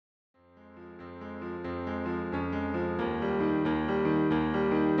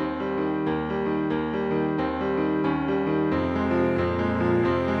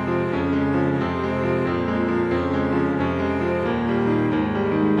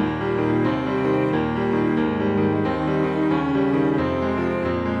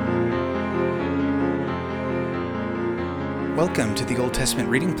Welcome to the Old Testament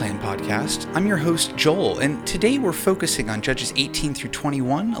Reading Plan podcast. I'm your host, Joel, and today we're focusing on Judges 18 through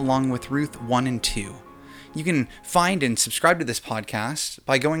 21, along with Ruth 1 and 2. You can find and subscribe to this podcast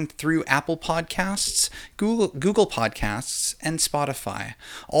by going through Apple Podcasts, Google Podcasts, and Spotify.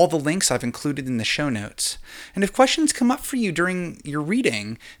 All the links I've included in the show notes. And if questions come up for you during your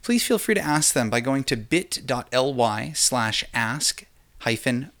reading, please feel free to ask them by going to bit.ly/ask-ot.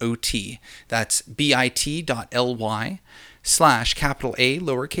 That's bit.ly/A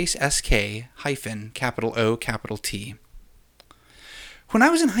lowercase sk O T. When I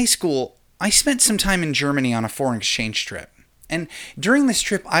was in high school, I spent some time in Germany on a foreign exchange trip. And during this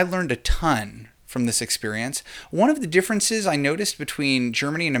trip, I learned a ton from this experience. One of the differences I noticed between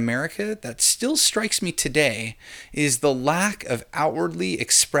Germany and America that still strikes me today is the lack of outwardly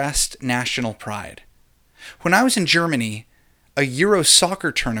expressed national pride. When I was in Germany, a Euro soccer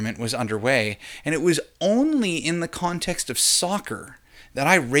tournament was underway, and it was only in the context of soccer that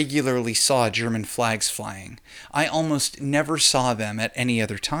I regularly saw German flags flying. I almost never saw them at any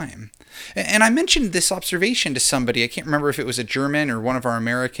other time. And I mentioned this observation to somebody. I can't remember if it was a German or one of our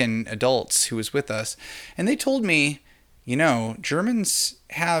American adults who was with us, and they told me, Germans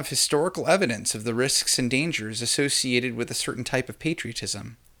have historical evidence of the risks and dangers associated with a certain type of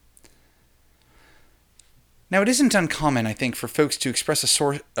patriotism. Now, it isn't uncommon, I think, for folks to express a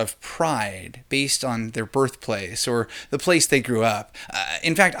sort of pride based on their birthplace or the place they grew up.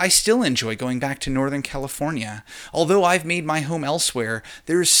 In fact, I still enjoy going back to Northern California. Although I've made my home elsewhere,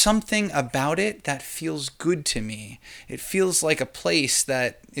 there's something about it that feels good to me. It feels like a place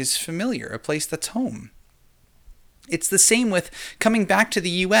that is familiar, a place that's home. It's the same with coming back to the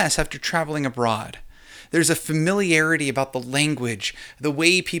U.S. after traveling abroad. There's a familiarity about the language, the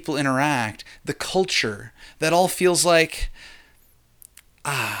way people interact, the culture, that all feels like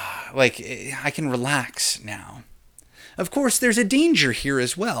I can relax now. Of course, there's a danger here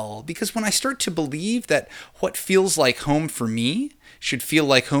as well, because when I start to believe that what feels like home for me should feel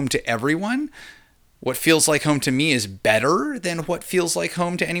like home to everyone, what feels like home to me is better than what feels like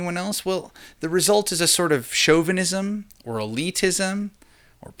home to anyone else, well, the result is a sort of chauvinism or elitism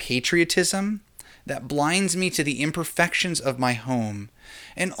or patriotism that blinds me to the imperfections of my home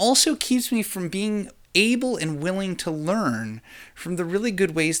and also keeps me from being able and willing to learn from the really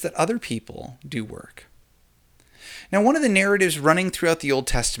good ways that other people do work. Now, one of the narratives running throughout the Old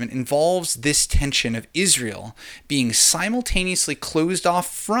Testament involves this tension of Israel being simultaneously closed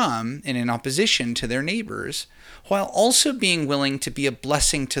off from and in opposition to their neighbors, while also being willing to be a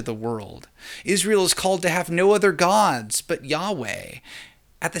blessing to the world. Israel is called to have no other gods but Yahweh.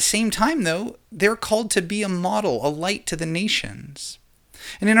 At the same time, though, they're called to be a model, a light to the nations.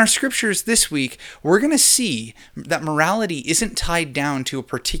 And in our scriptures this week, we're going to see that morality isn't tied down to a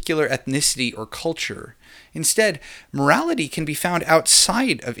particular ethnicity or culture. Instead, morality can be found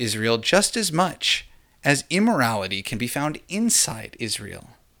outside of Israel just as much as immorality can be found inside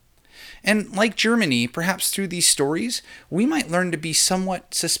Israel. And like Germany, perhaps through these stories, we might learn to be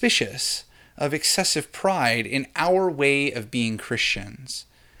somewhat suspicious of excessive pride in our way of being Christians.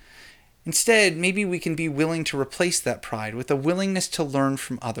 Instead, maybe we can be willing to replace that pride with a willingness to learn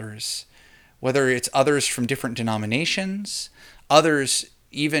from others, whether it's others from different denominations, others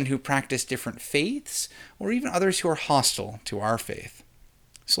even who practice different faiths, or even others who are hostile to our faith.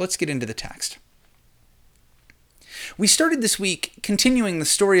 So let's get into the text. We started this week continuing the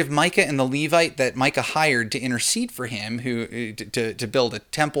story of Micah and the Levite that Micah hired to intercede for him, to build a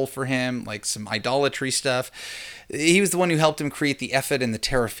temple for him, like some idolatry stuff. He was the one who helped him create the ephod and the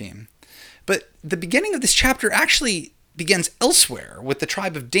teraphim. But the beginning of this chapter actually begins elsewhere with the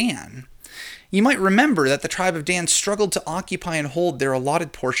tribe of Dan. You might remember that the tribe of Dan struggled to occupy and hold their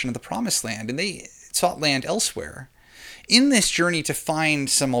allotted portion of the promised land, and they sought land elsewhere. In this journey to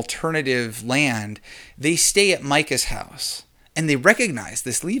find some alternative land, they stay at Micah's house, and they recognize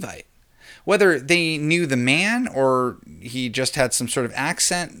this Levite. Whether they knew the man or he just had some sort of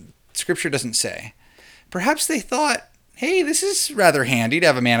accent, Scripture doesn't say. Perhaps they thought, hey, this is rather handy to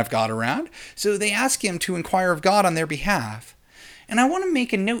have a man of God around, so they ask him to inquire of God on their behalf. And I want to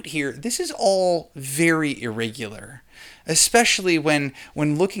make a note here, this is all very irregular, especially when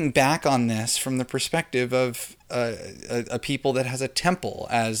looking back on this from the perspective of a people that has a temple,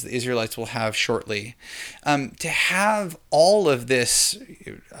 as the Israelites will have shortly. To have all of this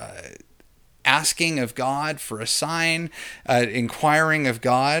asking of God for a sign, inquiring of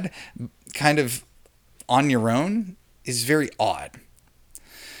God, kind of on your own, is very odd.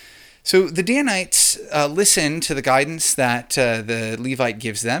 So the Danites listen to the guidance that the Levite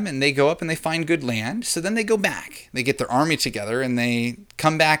gives them, and they go up and they find good land. So then they go back. They get their army together and they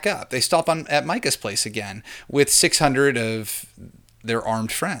come back up. They stop at Micah's place again with 600 of their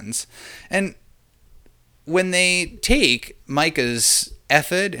armed friends. And when they take Micah's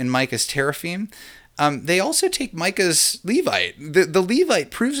ephod and Micah's teraphim, they also take Micah's Levite. The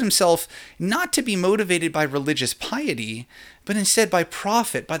Levite proves himself not to be motivated by religious piety, but instead by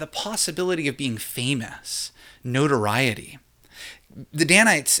profit, by the possibility of being famous, notoriety. The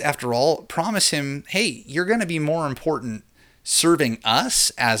Danites, after all, promise him, hey, you're going to be more important serving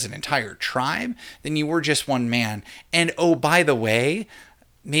us as an entire tribe than you were just one man. And oh, by the way,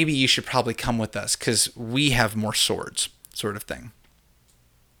 maybe you should probably come with us because we have more swords, sort of thing.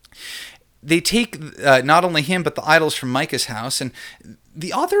 They take not only him, but the idols from Micah's house. And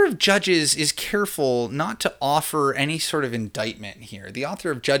the author of Judges is careful not to offer any sort of indictment here. The author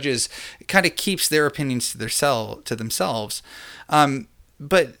of Judges kind of keeps their opinions to themselves.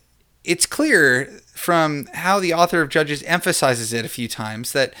 But it's clear from how the author of Judges emphasizes it a few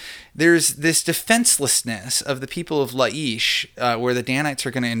times that there's this defenselessness of the people of Laish, where the Danites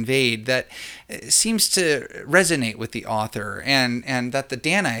are going to invade, that seems to resonate with the author, and that the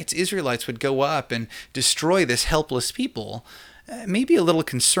Danites, Israelites, would go up and destroy this helpless people may be a little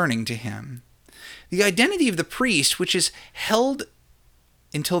concerning to him. The identity of the priest, which is held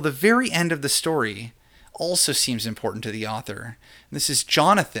until the very end of the story, also seems important to the author. This is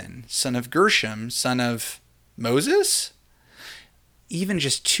Jonathan, son of Gershom, son of Moses? Even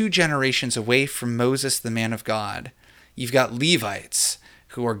just 2 generations away from Moses, the man of God, you've got Levites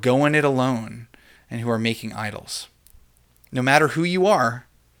who are going it alone and who are making idols. No matter who you are,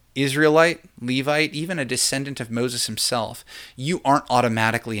 Israelite, Levite, even a descendant of Moses himself, you aren't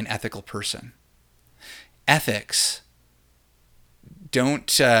automatically an ethical person. Ethics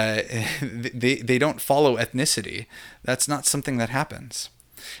don't they don't follow ethnicity. That's not something that happens.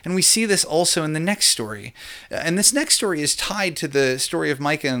 And we see this also in the next story. And this next story is tied to the story of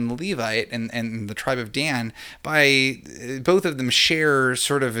Micah and the Levite and the tribe of Dan by both of them share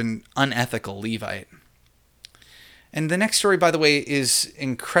sort of an unethical Levite. And the next story, by the way, is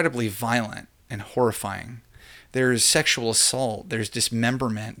incredibly violent and horrifying. There's sexual assault, there's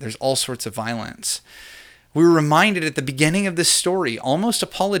dismemberment, there's all sorts of violence. We were reminded at the beginning of this story, almost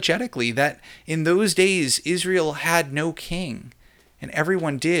apologetically, that in those days Israel had no king, and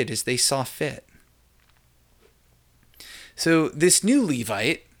everyone did as they saw fit. So this new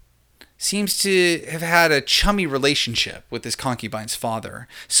Levite seems to have had a chummy relationship with his concubine's father,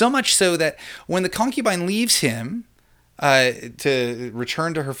 so much so that when the concubine leaves him to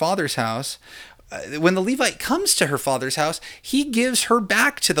return to her father's house, when the Levite comes to her father's house, he gives her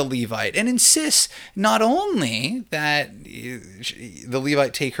back to the Levite and insists not only that the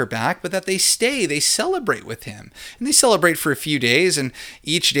Levite take her back, but that they stay, they celebrate with him. And they celebrate for a few days, and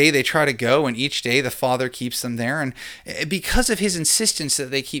each day they try to go, and each day the father keeps them there. And because of his insistence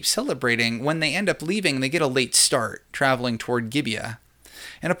that they keep celebrating, when they end up leaving, they get a late start, traveling toward Gibeah.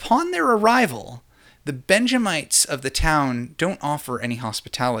 And upon their arrival, the Benjamites of the town don't offer any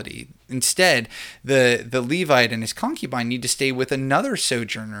hospitality. Instead, the Levite and his concubine need to stay with another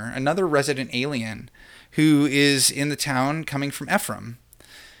sojourner, another resident alien, who is in the town coming from Ephraim.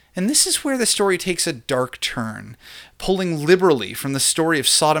 And this is where the story takes a dark turn, pulling liberally from the story of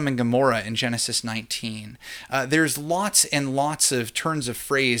Sodom and Gomorrah in Genesis 19. There's lots and lots of turns of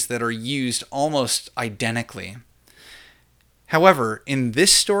phrase that are used almost identically. However, in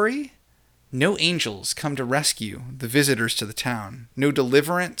this story, no angels come to rescue the visitors to the town. No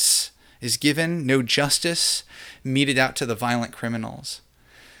deliverance is given, no justice meted out to the violent criminals.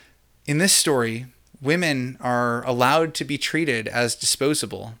 In this story, women are allowed to be treated as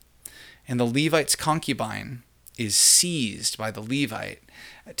disposable, and the Levite's concubine is seized by the Levite,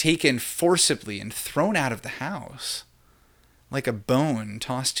 taken forcibly and thrown out of the house, like a bone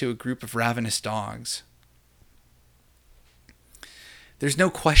tossed to a group of ravenous dogs. There's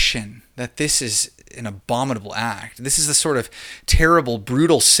no question that this is an abominable act. This is the sort of terrible,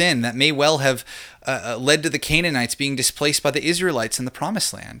 brutal sin that may well have led to the Canaanites being displaced by the Israelites in the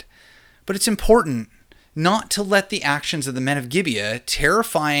Promised Land. But it's important not to let the actions of the men of Gibeah,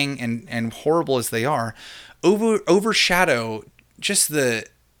 terrifying and horrible as they are, overshadow just the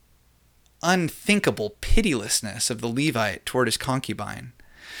unthinkable pitilessness of the Levite toward his concubine.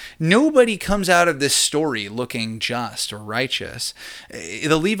 Nobody comes out of this story looking just or righteous.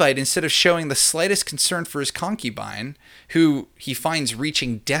 The Levite, instead of showing the slightest concern for his concubine, who he finds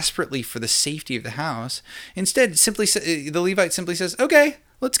reaching desperately for the safety of the house, instead the Levite simply says, "Okay,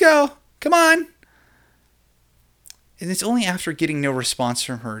 let's go. Come on." And it's only after getting no response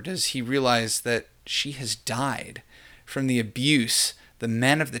from her does he realize that she has died from the abuse the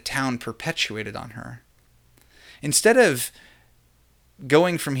men of the town perpetuated on her. Instead of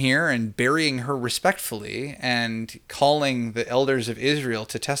going from here and burying her respectfully and calling the elders of Israel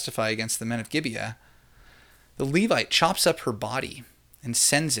to testify against the men of Gibeah, the Levite chops up her body and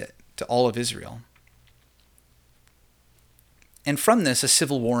sends it to all of Israel. And from this, a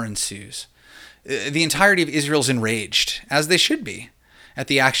civil war ensues. The entirety of Israel's enraged, as they should be, at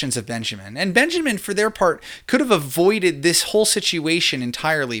the actions of Benjamin. And Benjamin, for their part, could have avoided this whole situation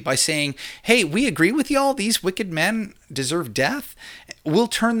entirely by saying, hey, we agree with y'all. These wicked men deserve death. We'll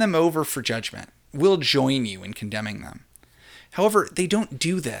turn them over for judgment. We'll join you in condemning them. However, they don't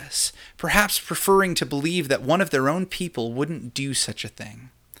do this, perhaps preferring to believe that one of their own people wouldn't do such a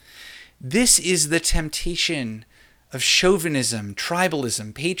thing. This is the temptation of chauvinism,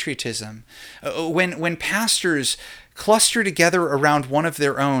 tribalism, patriotism. When pastors cluster together around one of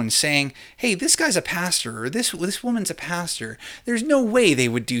their own saying, hey, this guy's a pastor, or this woman's a pastor, there's no way they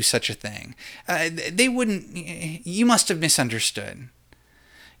would do such a thing. They wouldn't, you must have misunderstood.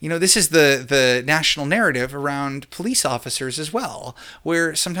 This is the national narrative around police officers as well,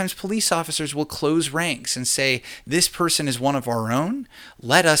 where sometimes police officers will close ranks and say, this person is one of our own,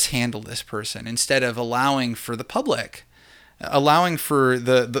 let us handle this person, instead of allowing for the public, allowing for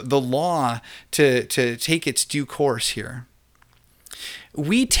the law to take its due course here.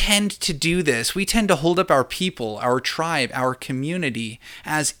 We tend to do this. We tend to hold up our people, our tribe, our community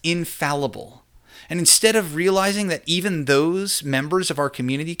as infallible. And instead of realizing that even those members of our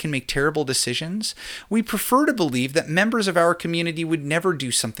community can make terrible decisions, we prefer to believe that members of our community would never do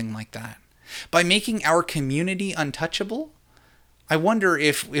something like that. By making our community untouchable, I wonder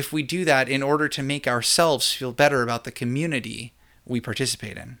if we do that in order to make ourselves feel better about the community we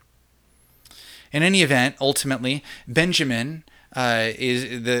participate in. In any event, ultimately, the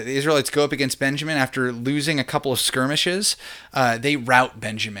Israelites go up against Benjamin after losing a couple of skirmishes. They rout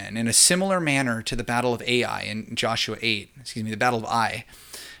Benjamin in a similar manner to the Battle of Ai in Joshua 8, the Battle of Ai.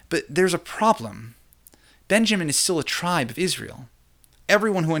 But there's a problem. Benjamin is still a tribe of Israel.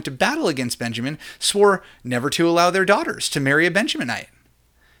 Everyone who went to battle against Benjamin swore never to allow their daughters to marry a Benjaminite.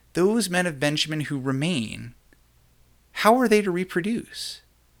 Those men of Benjamin who remain, how are they to reproduce?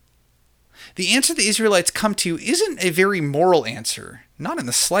 The answer the Israelites come to isn't a very moral answer, not in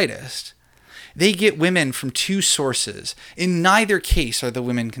the slightest. They get women from two sources. In neither case are the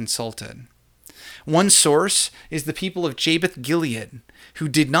women consulted. One source is the people of Jabesh Gilead, who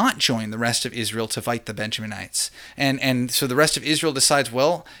did not join the rest of Israel to fight the Benjaminites. And so the rest of Israel decides,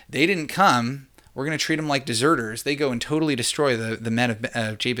 well, they didn't come. We're going to treat them like deserters. They go and totally destroy the men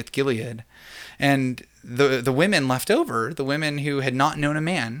of Jabesh Gilead. And the women left over, the women who had not known a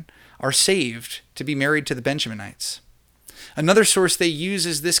man, are saved to be married to the Benjaminites. Another source they use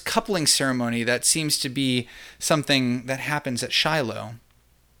is this coupling ceremony that seems to be something that happens at Shiloh.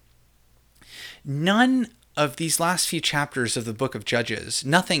 None of these last few chapters of the book of Judges,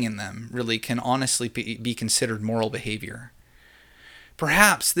 nothing in them really can honestly be considered moral behavior.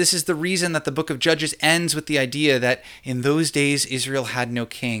 Perhaps this is the reason that the book of Judges ends with the idea that in those days Israel had no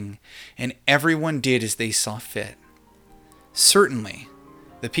king, and everyone did as they saw fit. Certainly,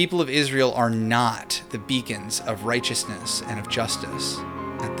 the people of Israel are not the beacons of righteousness and of justice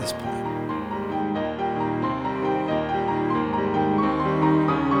at this point.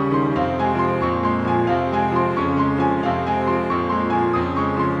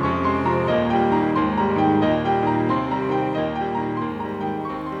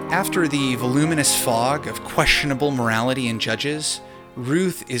 After the voluminous fog of questionable morality in Judges,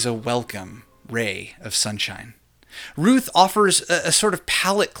 Ruth is a welcome ray of sunshine. Ruth offers a sort of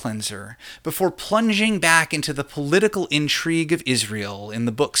palate cleanser before plunging back into the political intrigue of Israel in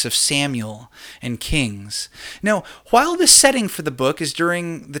the books of Samuel and Kings. Now, while the setting for the book is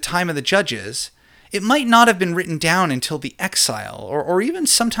during the time of the Judges, it might not have been written down until the exile or even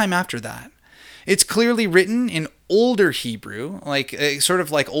sometime after that. It's clearly written in older Hebrew, sort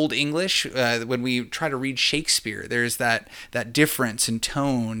of like Old English. When we try to read Shakespeare, there's that difference in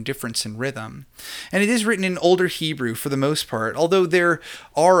tone, difference in rhythm. And it is written in older Hebrew for the most part, although there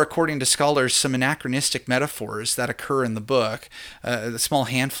are, according to scholars, some anachronistic metaphors that occur in the book, a small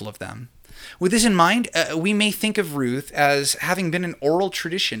handful of them. With this in mind, we may think of Ruth as having been an oral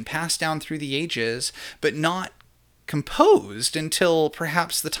tradition passed down through the ages, but not composed until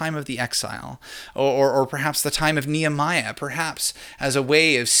perhaps the time of the exile, or perhaps the time of Nehemiah, perhaps as a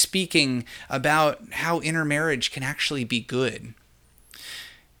way of speaking about how intermarriage can actually be good.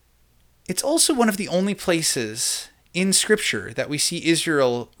 It's also one of the only places in Scripture that we see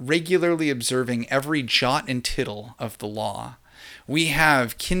Israel regularly observing every jot and tittle of the law. We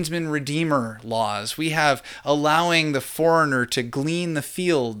have kinsman redeemer laws. We have allowing the foreigner to glean the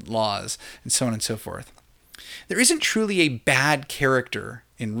field laws, and so on and so forth. There isn't truly a bad character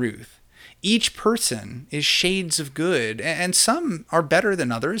in Ruth. Each person is shades of good, and some are better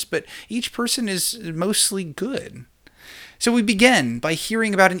than others, but each person is mostly good. So we begin by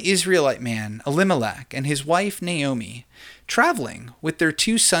hearing about an Israelite man, Elimelech, and his wife Naomi, traveling with their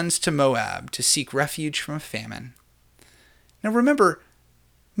 2 sons to Moab to seek refuge from a famine. Now remember,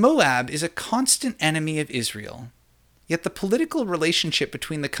 Moab is a constant enemy of Israel, yet the political relationship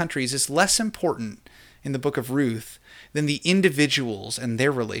between the countries is less important in the book of Ruth than the individuals and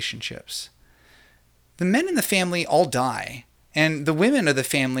their relationships. The men in the family all die, and the women of the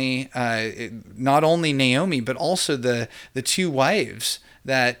family, not only Naomi, but also the 2 wives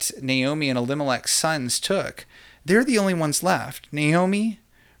that Naomi and Elimelech's sons took, they're the only ones left. Naomi,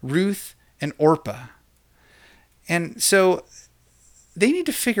 Ruth, and Orpah. And so they need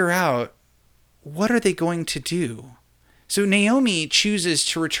to figure out, what are they going to do? So Naomi chooses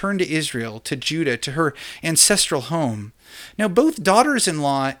to return to Israel, to Judah, to her ancestral home. Now, both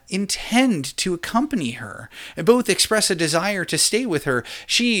daughters-in-law intend to accompany her. Both express a desire to stay with her.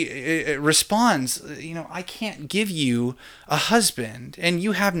 She responds, I can't give you a husband, and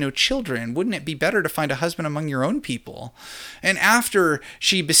you have no children. Wouldn't it be better to find a husband among your own people? And after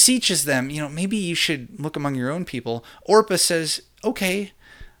she beseeches them, maybe you should look among your own people, Orpah says, okay,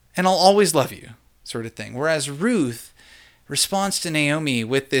 and I'll always love you, sort of thing. Whereas Ruth responds to Naomi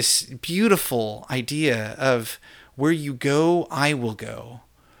with this beautiful idea of, where you go, I will go.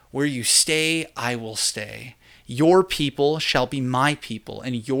 Where you stay, I will stay. Your people shall be my people,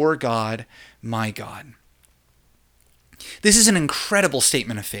 and your God, my God. This is an incredible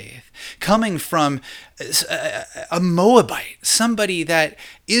statement of faith, coming from a Moabite, somebody that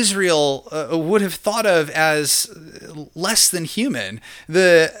Israel would have thought of as less than human.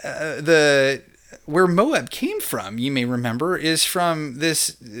 Where Moab came from, you may remember, is from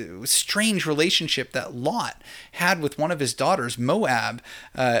this strange relationship that Lot had with one of his daughters. Moab,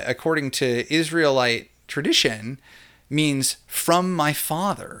 according to Israelite tradition, means from my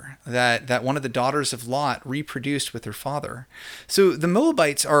father, that one of the daughters of Lot reproduced with her father. So the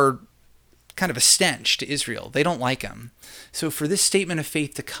Moabites are kind of a stench to Israel. They don't like him. So for this statement of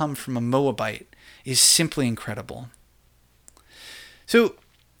faith to come from a Moabite is simply incredible. So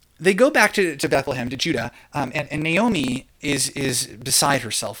they go back to Bethlehem, to Judah, and Naomi is beside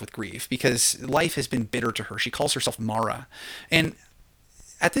herself with grief because life has been bitter to her. She calls herself Mara. And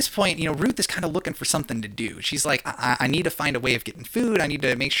at this point, Ruth is kind of looking for something to do. She's like, I need to find a way of getting food. I need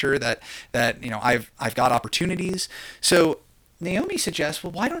to make sure that I've got opportunities. So Naomi suggests,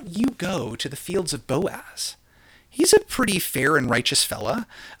 well, why don't you go to the fields of Boaz? He's a pretty fair and righteous fella.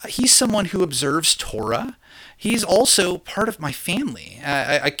 He's someone who observes Torah. He's also part of my family,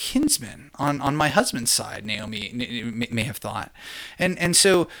 a kinsman on my husband's side, Naomi may have thought. And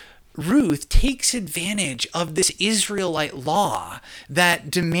so Ruth takes advantage of this Israelite law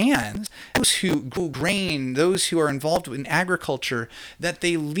that demands those who grow grain, those who are involved in agriculture, that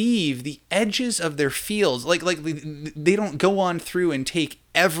they leave the edges of their fields, like they don't go on through and take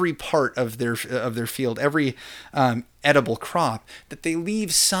every part of their field, every edible crop, that they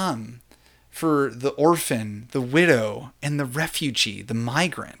leave some for the orphan, the widow, and the refugee, the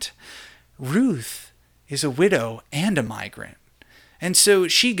migrant. Ruth is a widow and a migrant. And so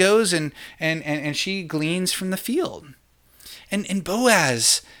she goes and she gleans from the field. And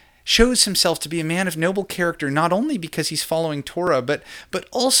Boaz shows himself to be a man of noble character, not only because he's following Torah, but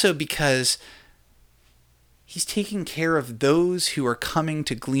also because he's taking care of those who are coming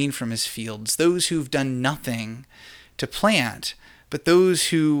to glean from his fields, those who've done nothing to plant, but those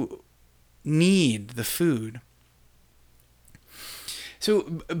who need the food.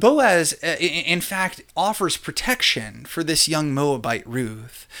 So Boaz, in fact, offers protection for this young Moabite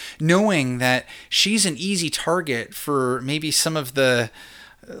Ruth, knowing that she's an easy target for maybe some of the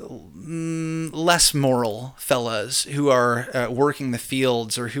less moral fellas who are working the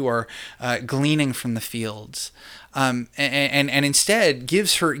fields or who are gleaning from the fields. And instead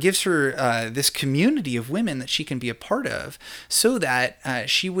gives her this community of women that she can be a part of, so that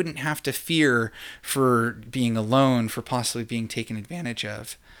she wouldn't have to fear for being alone, for possibly being taken advantage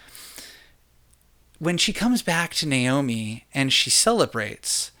of. When she comes back to Naomi and she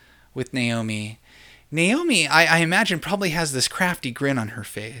celebrates with Naomi, I imagine, probably has this crafty grin on her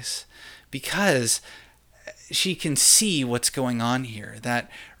face, because she can see what's going on here, that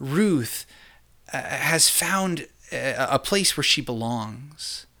Ruth has found a place where she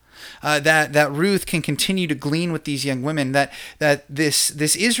belongs, that Ruth can continue to glean with these young women, that this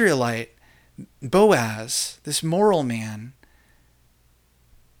Israelite, Boaz, this moral man,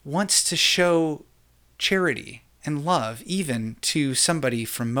 wants to show charity and love even to somebody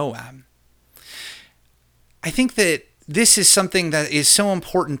from Moab. I think that this is something that is so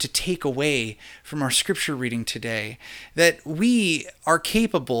important to take away from our scripture reading today, that we are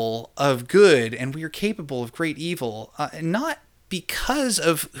capable of good and we are capable of great evil, not because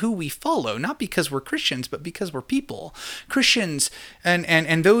of who we follow, not because we're Christians, but because we're people. Christians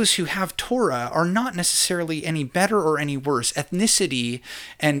and those who have Torah are not necessarily any better or any worse. Ethnicity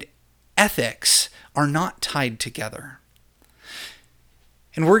and ethics are not tied together.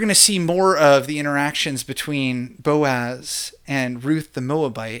 And we're going to see more of the interactions between Boaz and Ruth the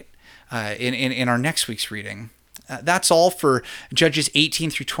Moabite in our next week's reading. That's all for Judges 18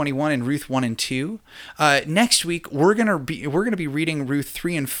 through 21 and Ruth 1 and 2. Next week we're gonna be reading Ruth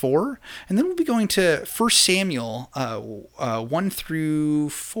 3 and 4, and then we'll be going to 1 Samuel 1 through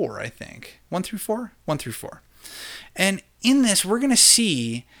 4, I think. 1 through 4? 1 through 4. And in this we're gonna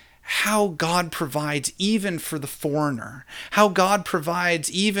see how God provides even for the foreigner, how God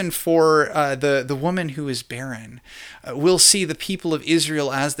provides even for the woman who is barren. We'll see the people of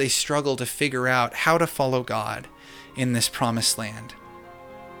Israel as they struggle to figure out how to follow God in this promised land.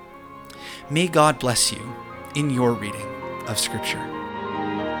 May God bless you in your reading of Scripture.